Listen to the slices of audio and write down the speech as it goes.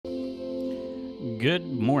Good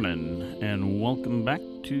morning, and welcome back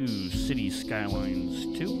to City Skylines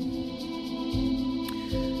 2.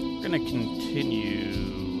 We're going to continue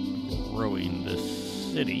growing this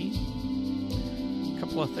city. A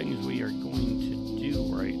couple of things we are going to do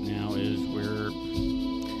right now is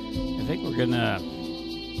I think we're going to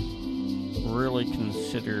really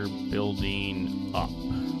consider building up.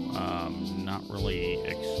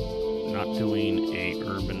 Not doing a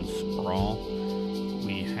urban sprawl.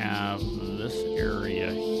 We have this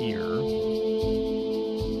area here,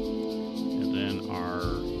 and then our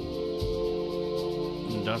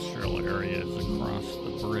industrial area is across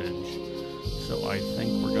the bridge. So I think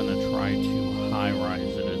we're going to try to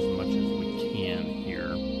high-rise it as much as we can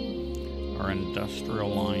here. Our industrial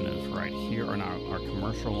line is right here, and our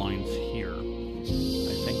commercial line's here.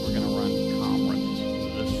 I think we're going to run commerce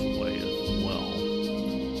this way as well.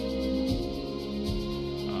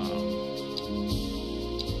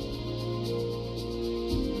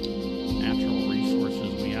 Natural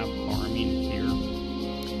resources, we have farming here,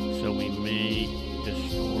 so we may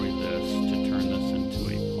destroy this to turn this into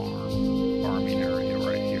a farming area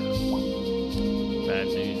right here. Bad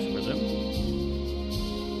news for them.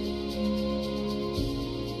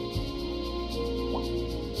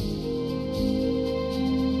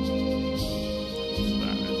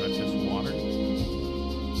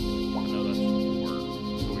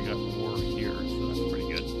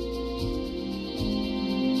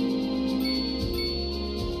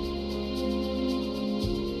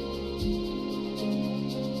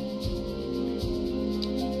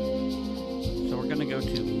 Go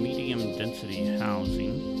to medium density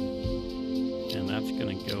housing, and that's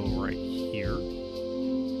going to go right here.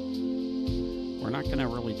 We're not going to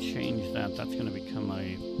really change that. That's going to become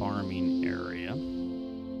a farming area.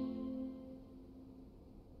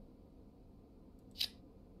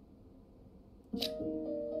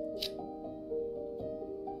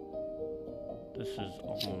 This is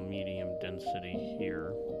all medium density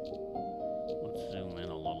here. Let's zoom in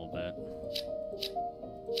a little bit.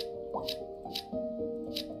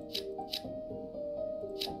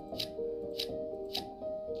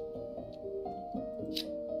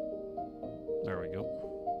 There we go.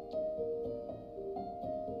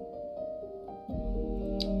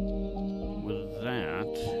 With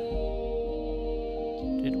that,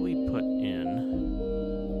 did we put in?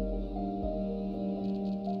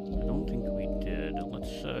 I don't think we did.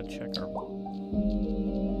 Let's check our...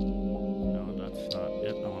 No, that's not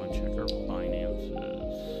it. I want to check our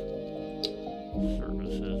finances.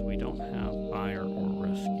 Services. We don't have fire or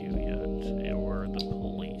rescue yet, or the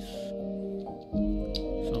police.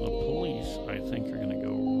 So the police, I think, are going to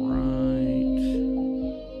go right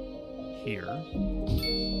here.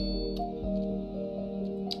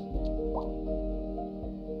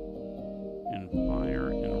 And fire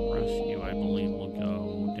and rescue, I believe, will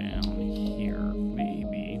go down here.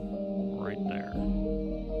 Maybe right there.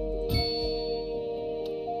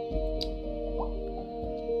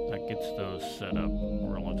 That gets those set up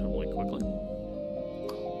relatively quickly.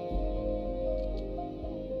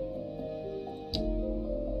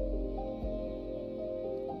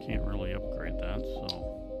 Can't really upgrade that,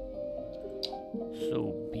 so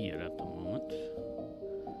be it at the moment.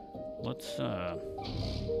 Let's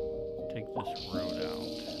take this road out.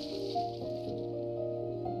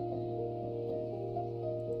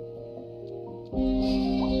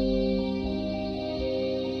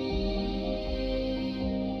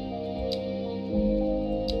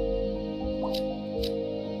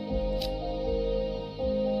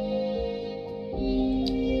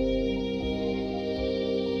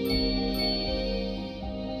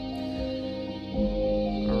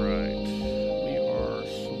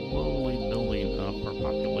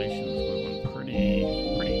 Population's moving pretty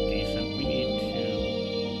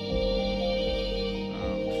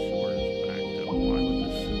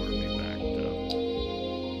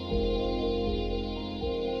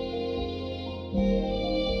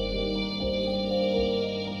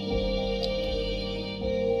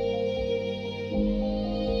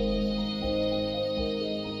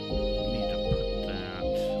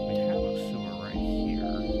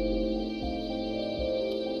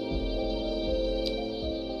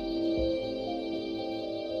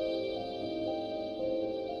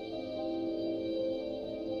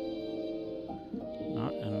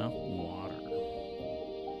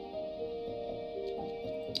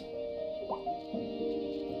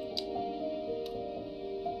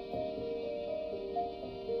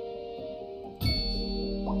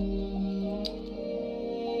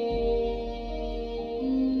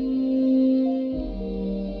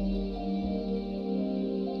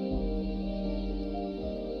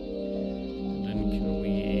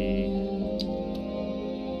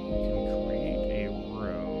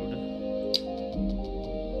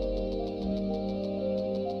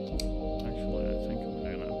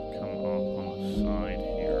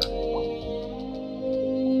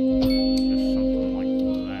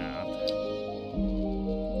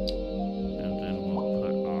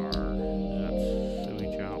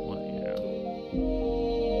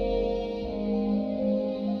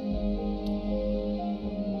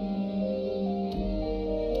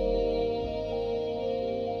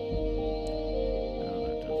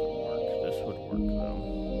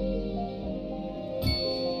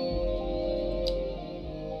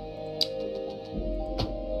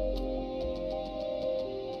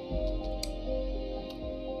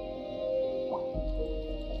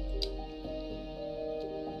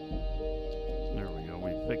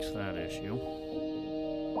fix that issue.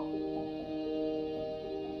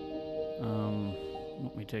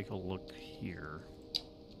 Let me take a look here.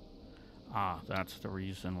 Ah, that's the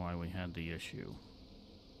reason why we had the issue.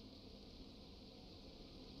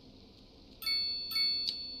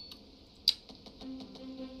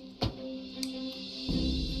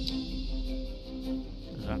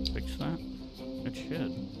 Does that fix that? It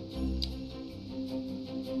should.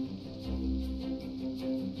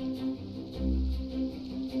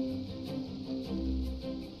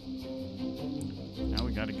 Now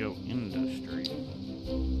we gotta go industry.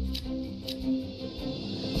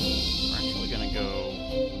 We're actually gonna go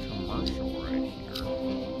commercial right here.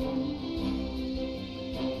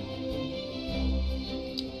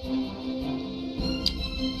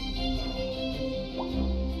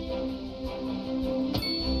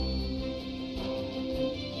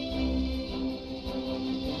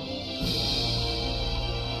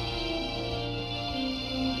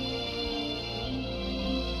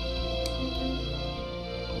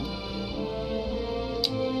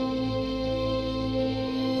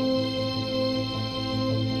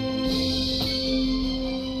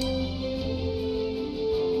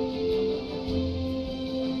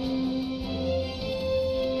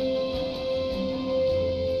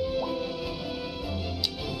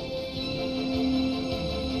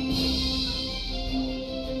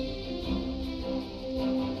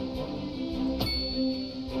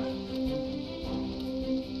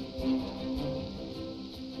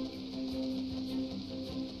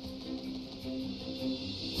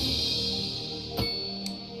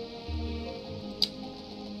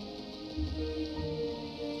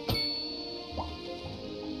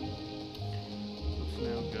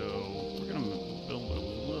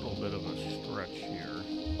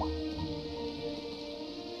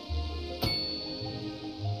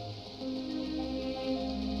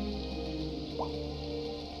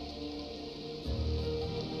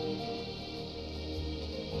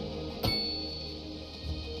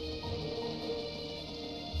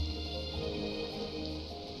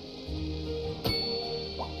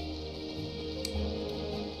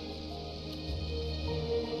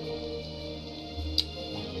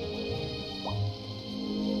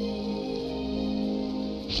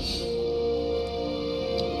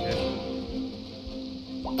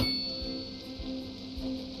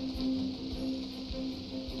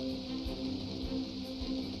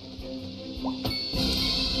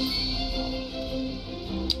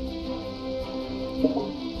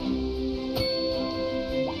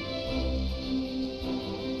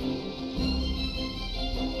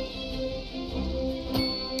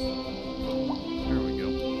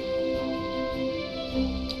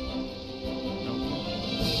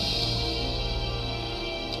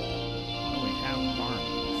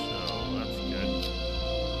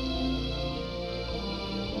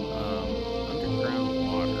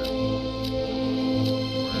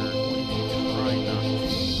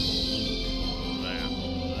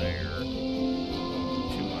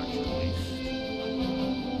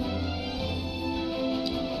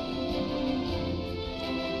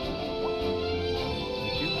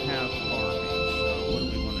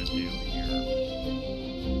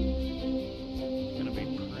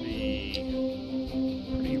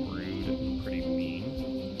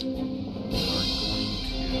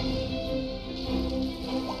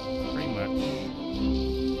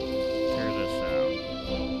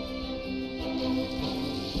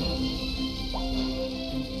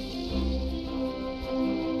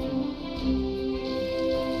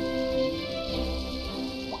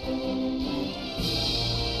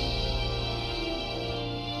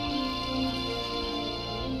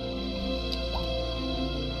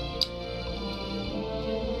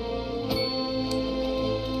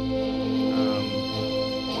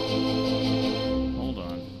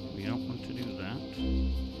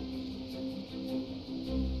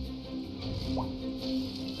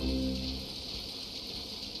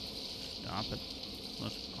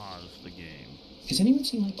 Has anyone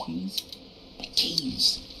seen my keys? My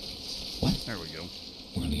keys. What? There we go.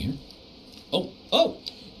 We're in here?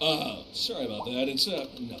 Sorry about that. It's,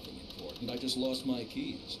 nothing important. I just lost my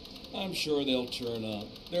keys. I'm sure they'll turn up.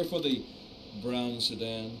 They're for the brown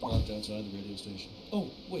sedan parked outside the radio station.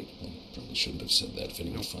 Oh, wait. Probably shouldn't have said that if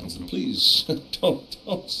anyone finds them. Please,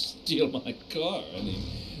 don't steal my car. I mean,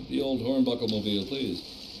 the old Hornbuckle mobile, please.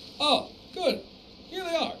 Oh, good. Here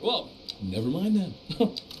they are. Well, never mind then.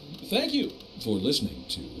 Thank you for listening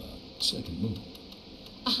to Second Moon.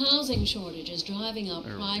 A housing shortage is driving up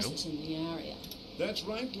There we prices in the area. That's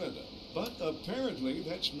right, Glenda. But apparently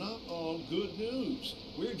that's not all good news.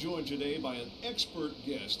 We're joined today by an expert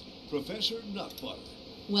guest, Professor Nutbutter.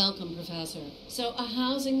 Welcome, Professor. So a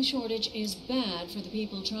housing shortage is bad for the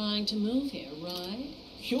people trying to move here, right?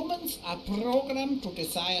 Humans are programmed to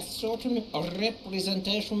desire certain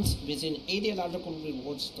representations within ideological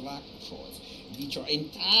reward structures, which are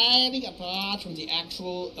entirely apart from the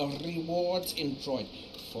actual rewards enjoyed.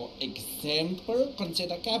 For example,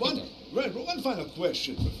 consider capital. One final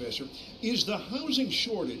question, Professor. Is the housing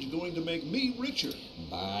shortage going to make me richer?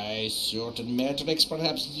 By certain metrics,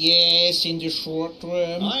 perhaps yes, in the short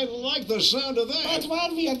term. I like the sound of that. But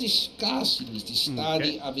what we are discussing is the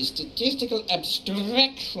study of a statistical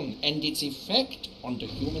abstraction and its effect on the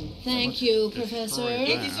human. Thank you, Professor. destroy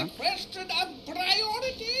It is a question of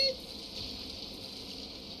priorities.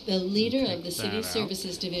 The leader Take of the that City out.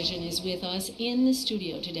 Services Division is with us in the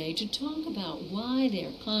studio today to talk about why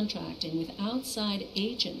they're contracting with outside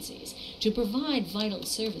agencies to provide vital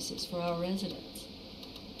services for our residents.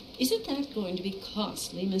 Isn't that going to be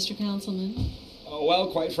costly, Mr. Councilman? Well,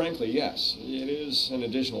 quite frankly, yes. It is an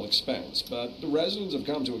additional expense, but the residents have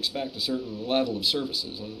come to expect a certain level of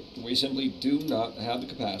services, and we simply do not have the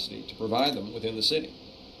capacity to provide them within the city.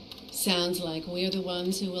 Sounds like we're the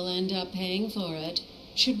ones who will end up paying for it.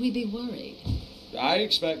 Should we be worried? I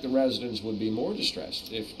expect the residents would be more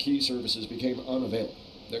distressed if key services became unavailable.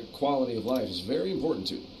 Their quality of life is very important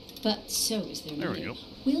to them. But so is their There we money. go.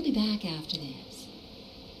 We'll be back after this.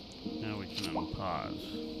 Now we can unpause.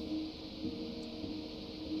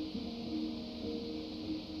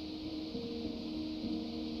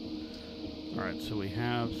 Alright, so we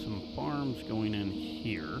have some farms going in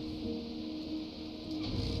here.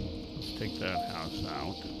 Let's take that house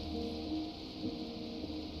out.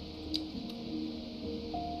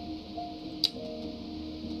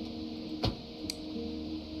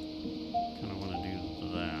 Kind of want to do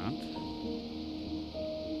that.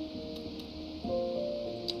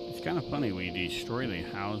 It's kind of funny, we destroy the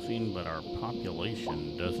housing, but our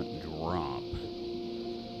population doesn't drop.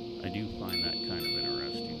 I do find that kind of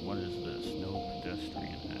interesting. What is this? No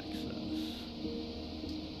pedestrian access.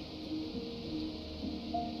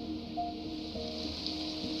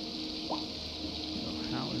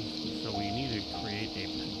 So we need to create a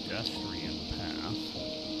pedestrian path.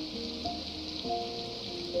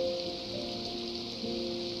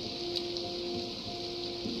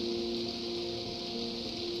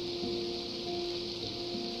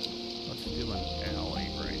 Let's do an alley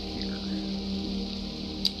right here.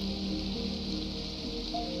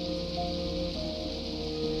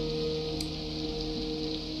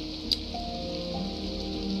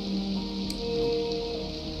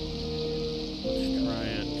 Let's try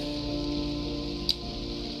it.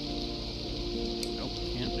 Nope,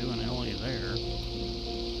 can't do an alley there.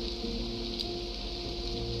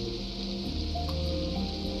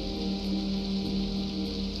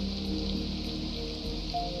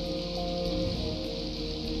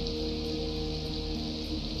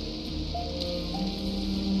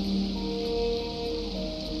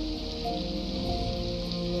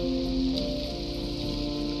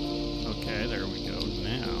 Okay, there we go.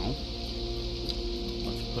 Now,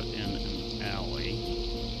 let's put in an alley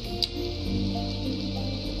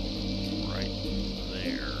right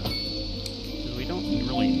there. 'Cause we don't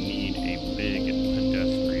really need a big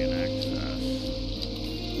pedestrian access.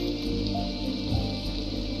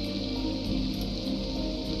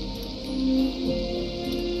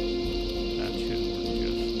 That should work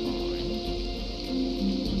just fine.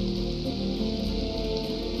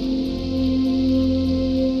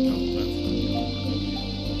 Nope, that's not gonna work.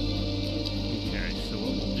 Okay, so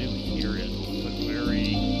what we'll do here is we'll put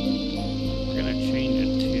we're gonna change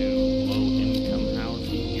it to low-income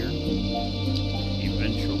housing here,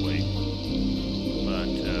 eventually. But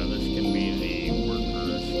this can be the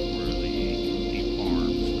workers for the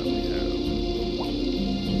farms that we have.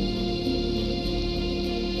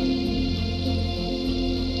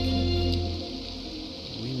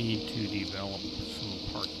 We need to develop some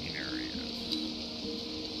parking areas.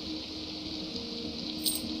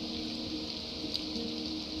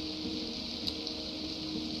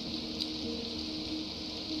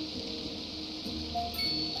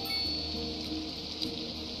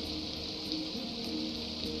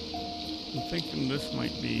 I'm thinking this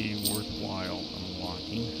might be worthwhile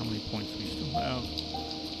unlocking. How many points we still have?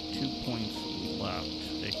 2 points left.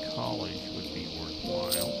 A college would be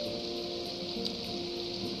worthwhile.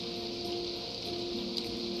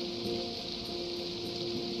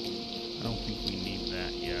 I don't think we need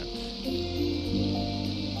that yet.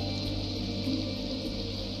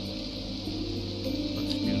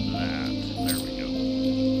 Let's do that. There we go.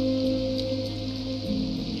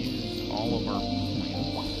 Use all of our points.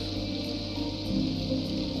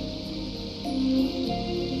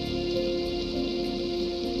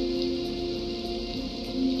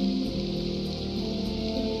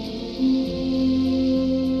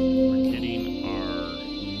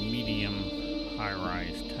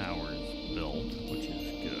 towers built, which is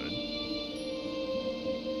good.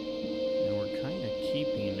 And we're kind of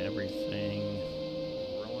keeping everything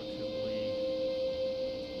relatively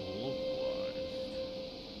localized.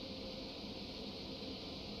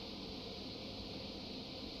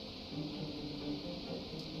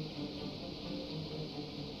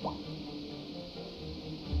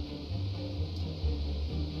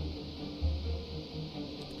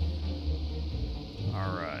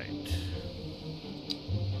 Alright.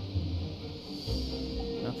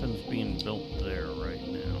 Nothing's being built there right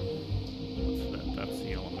now. What's that? That's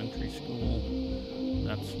the elementary school.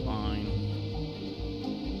 That's fine.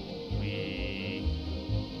 We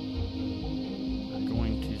are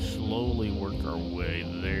going to slowly work our way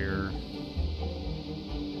there.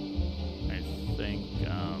 I think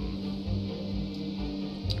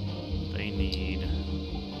they need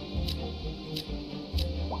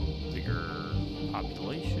bigger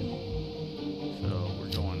population. So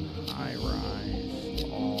we're going high rise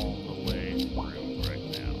all the way through right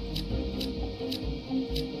now.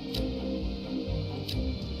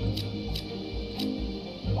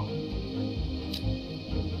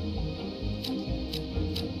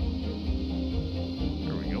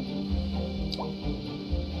 There we go.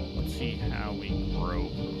 Let's see how we grow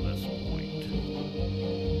from this point.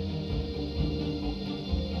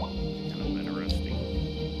 Kind of interesting.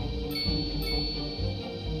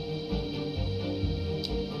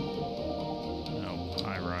 No,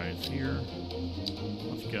 high rise here.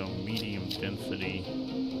 Let's go medium density.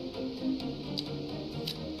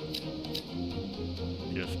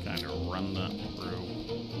 Just kind of run that through.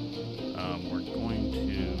 We're going to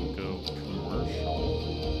go commercial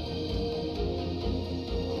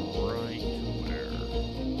right where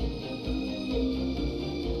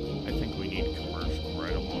I think we need commercial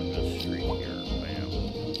right along this street here. Bam.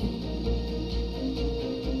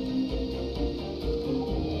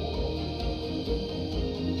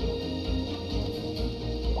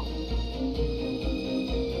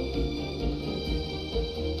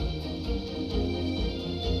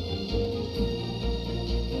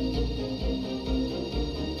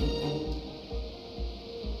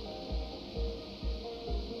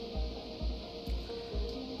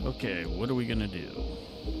 Okay, what are we gonna do?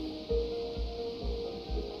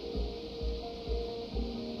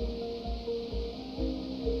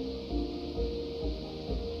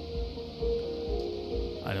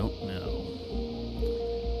 I don't know.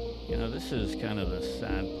 You know, this is kind of the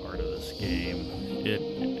sad part of this game.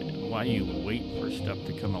 While you wait for stuff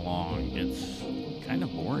to come along, it's kind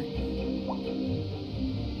of boring.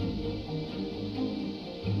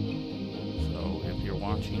 So if you're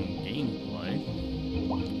watching gameplay,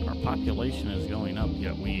 our population is going up,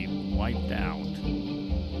 yet we wiped out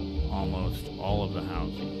almost all of the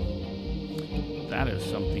housing. That is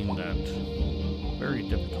something that's very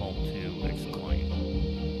difficult to explain.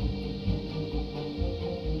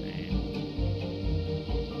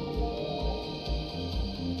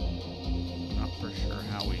 I'm not for sure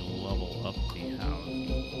how we level up the housing.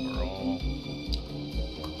 We're all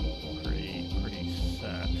pretty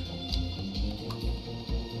set.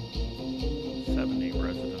 70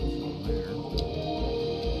 residents in there.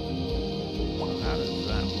 So how does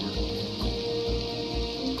that work?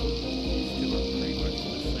 These two are pretty much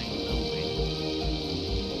the same building.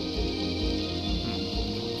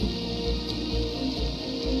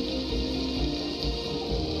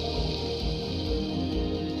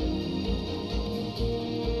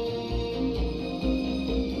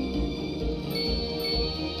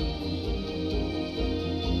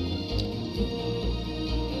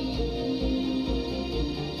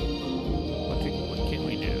 What can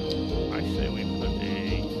we do? I say we put a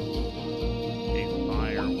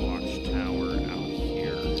fire watch tower out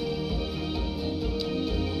here.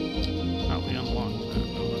 How we unlock that?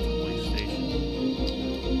 No, that's a police station.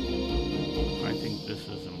 I think this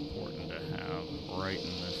is important to have right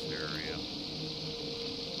in this area.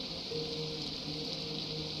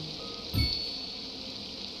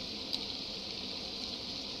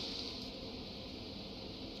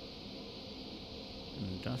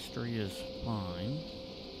 Industry is fine.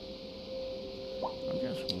 I'm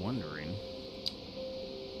just wondering.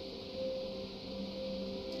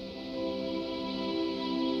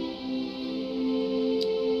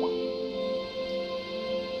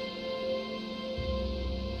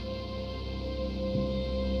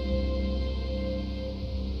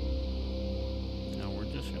 No, we're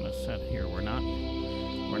just gonna set here. We're not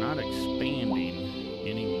expanding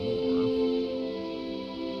anymore.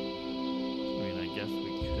 I mean, I guess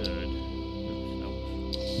we could.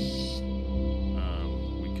 Oops, nope.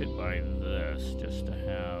 We could buy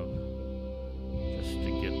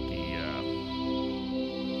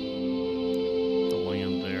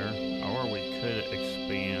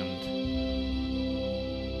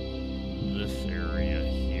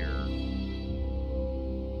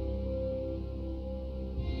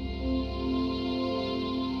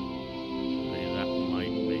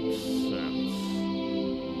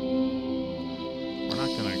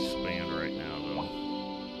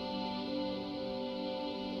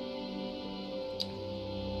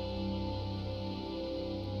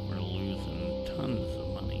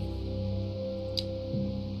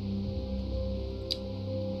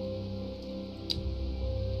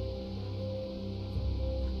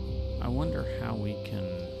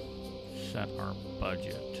can set our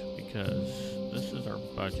budget, because this is our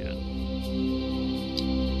budget.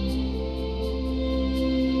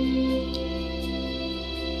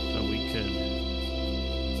 So we could,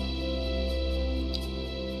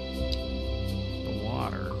 the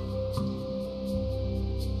water,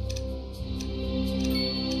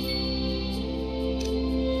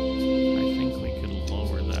 I think we could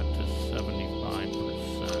lower that to 75%,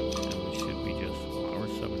 and we should be just, or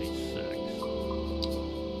 76.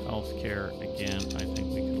 Healthcare, again, I think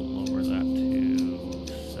we could lower that to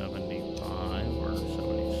 75 or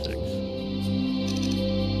 76.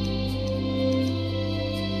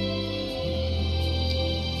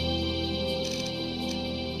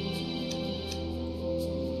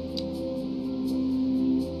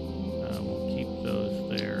 We'll keep those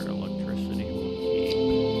there. Electricity we'll keep.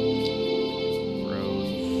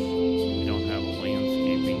 Roads, we don't have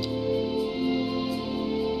landscaping.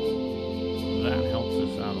 That helps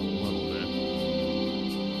us out a little bit.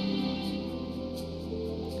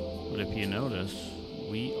 But if you notice,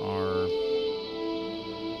 we are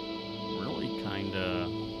really kind of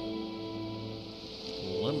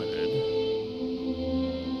limited in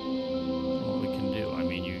what we can do. I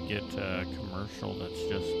mean, you get commercial that's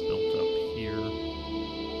just built up here.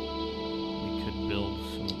 We could build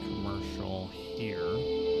some commercial here.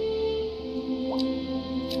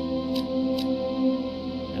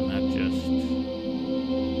 And that just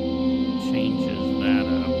changes that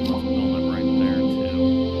up. Let's build it right there too.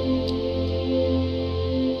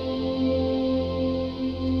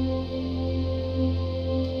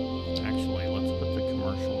 Actually, let's put the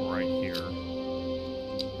commercial right here,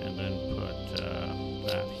 and then put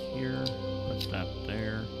that here, put that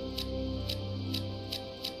there.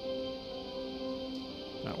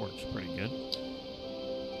 That works pretty good.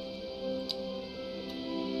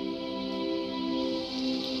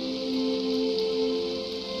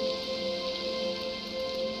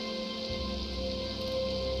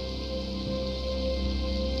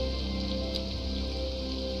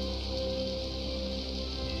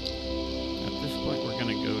 At this point, we're going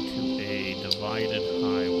to go to a divided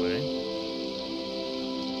highway.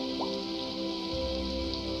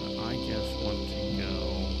 I just want to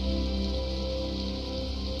go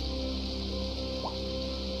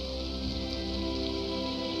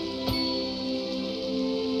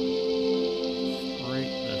straight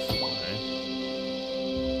this way.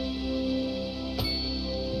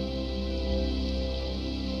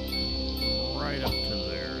 Right up to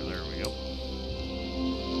there. There we go.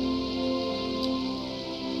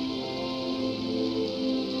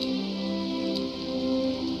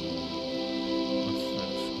 What's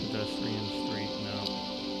this? Pedestrian street?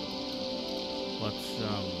 No.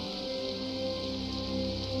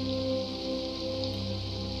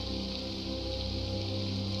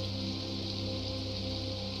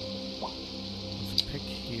 Let's pick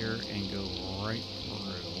here and go right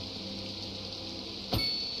through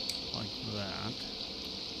like that.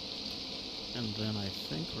 And then I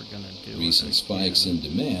think we're going to do Recent it spikes in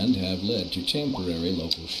again. demand have led to temporary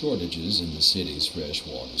local shortages in the city's fresh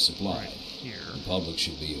water supply. Right here. The public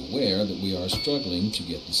should be aware that we are struggling to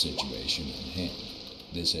get the situation in hand.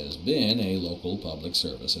 This has been a local public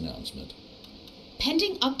service announcement.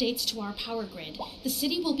 Pending updates to our power grid, the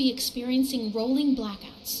city will be experiencing rolling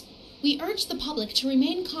blackouts. We urge the public to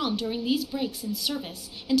remain calm during these breaks in service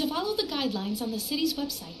and to follow the guidelines on the city's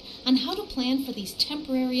website on how to plan for these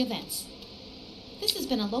temporary events. This has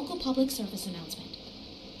been a local public service announcement.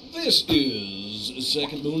 This is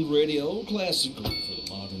Second Moon Radio, classical for the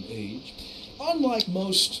modern age. Unlike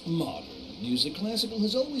most modern music, classical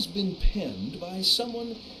has always been penned by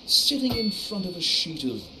someone sitting in front of a sheet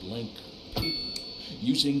of blank paper,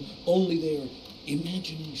 using only their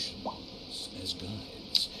imaginations as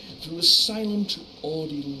guides through a silent,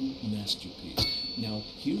 audible masterpiece. Now,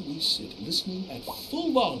 here we sit, listening at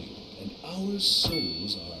full volume, and our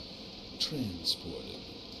souls are transported.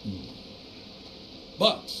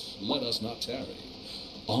 But let us not tarry.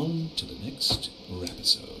 On to the next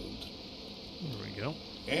episode. There we go.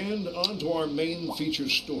 And on to our main feature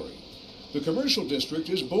story. The commercial district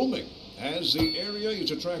is booming as the area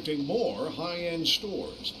is attracting more high-end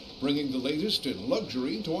stores, bringing the latest in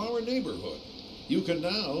luxury to our neighborhood. You can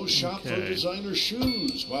now shop for Okay. designer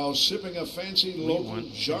shoes while sipping a fancy local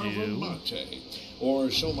want to Java do- mate.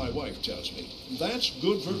 Or so my wife tells me. That's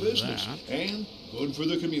good for business That. and good for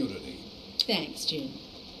the community. Thanks, Jim.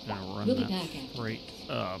 Gonna run We'll be that back after. straight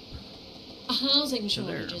up. A housing To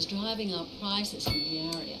shortage there. is driving up prices in the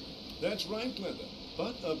area. That's right, Glenda.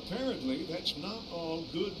 But apparently that's not all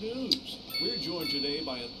good news. We're joined today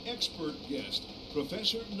by an expert guest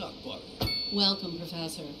Professor Nutbutter. Welcome,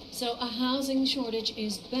 Professor. So a housing shortage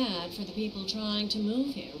is bad for the people trying to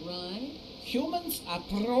move here, right? Humans are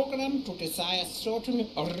programmed to desire certain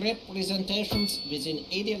representations within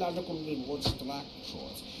ideological reward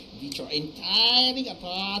structures, which are entirely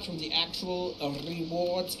apart from the actual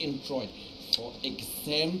rewards enjoyed. For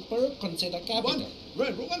example, consider capital.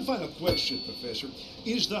 One final question, Professor.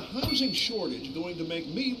 Is the housing shortage going to make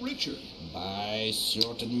me richer? By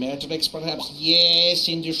certain metrics, perhaps yes,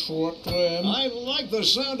 in the short term. I like the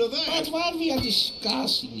sound of that. But what we are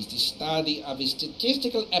discussing is the study of a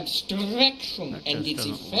statistical abstraction and its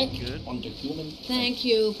effect on the human. Thank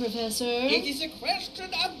you, Professor. It is a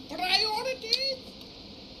question of priority.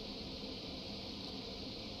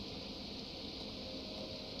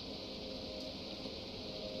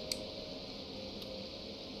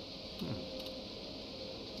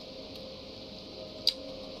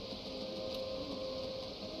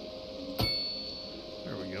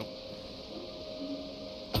 There we go.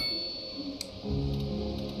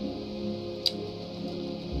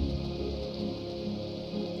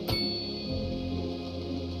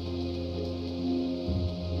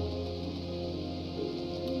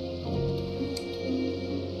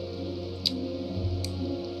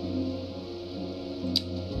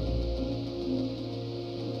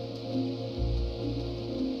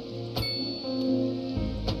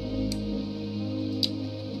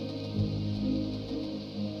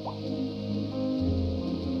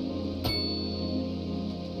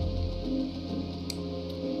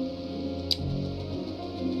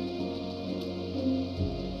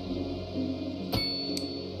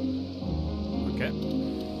 Okay.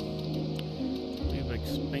 We've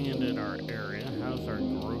expanded our area. How's our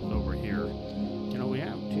growth over here? You know, we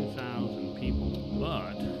have 2,000 people,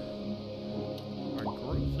 but our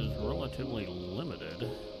growth is relatively limited.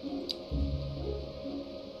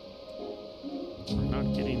 We're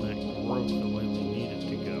not getting that growth the way we need it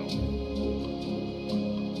to go.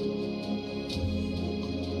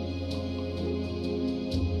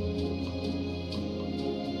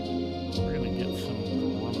 We're going to get some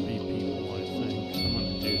grumpy people, I think. I'm going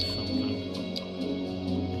to do something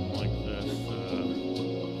like this.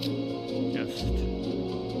 Just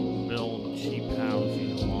build cheap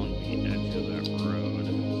housing along the edge of that road.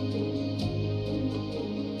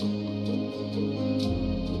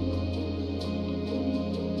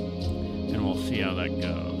 And we'll see how that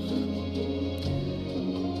goes.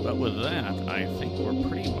 But with that, I think we're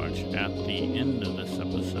pretty much at the end of this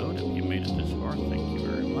episode. If you made it this far, thank you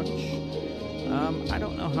very much. I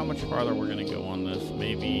don't know how much farther we're going to go on this.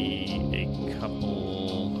 Maybe a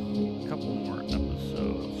couple more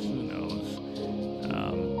episodes. Who knows?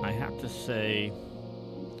 I have to say,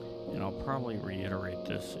 and I'll probably reiterate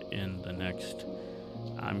this in the next,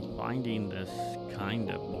 I'm finding this kind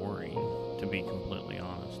of boring, to be completely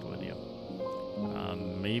honest with you.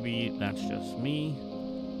 Maybe that's just me,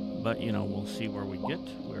 but you know, we'll see where we get.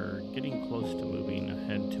 We're getting close to moving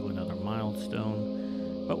ahead to another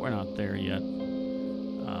milestone, but we're not there yet.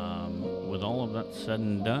 With all of that said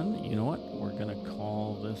and done, you know what? We're going to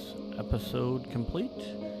call this episode complete.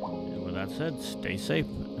 And with that said, stay safe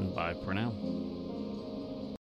and bye for now.